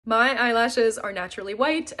My eyelashes are naturally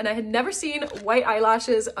white, and I had never seen white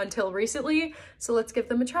eyelashes until recently, so let's give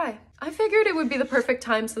them a try. I figured it would be the perfect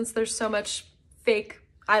time since there's so much fake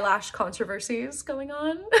eyelash controversies going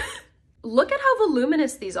on. Look at how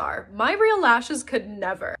voluminous these are. My real lashes could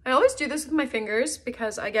never. I always do this with my fingers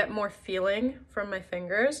because I get more feeling from my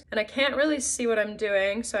fingers, and I can't really see what I'm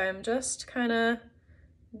doing, so I'm just kind of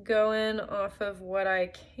going off of what I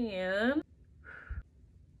can.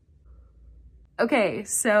 Okay,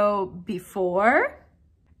 so before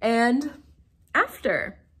and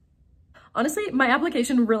after. Honestly, my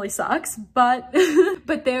application really sucks, but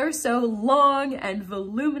but they're so long and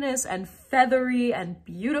voluminous and feathery and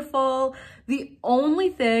beautiful. The only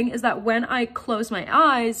thing is that when I close my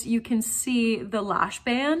eyes, you can see the lash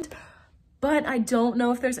band, but I don't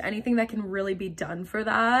know if there's anything that can really be done for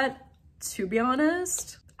that, to be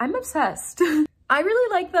honest. I'm obsessed. I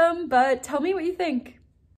really like them, but tell me what you think.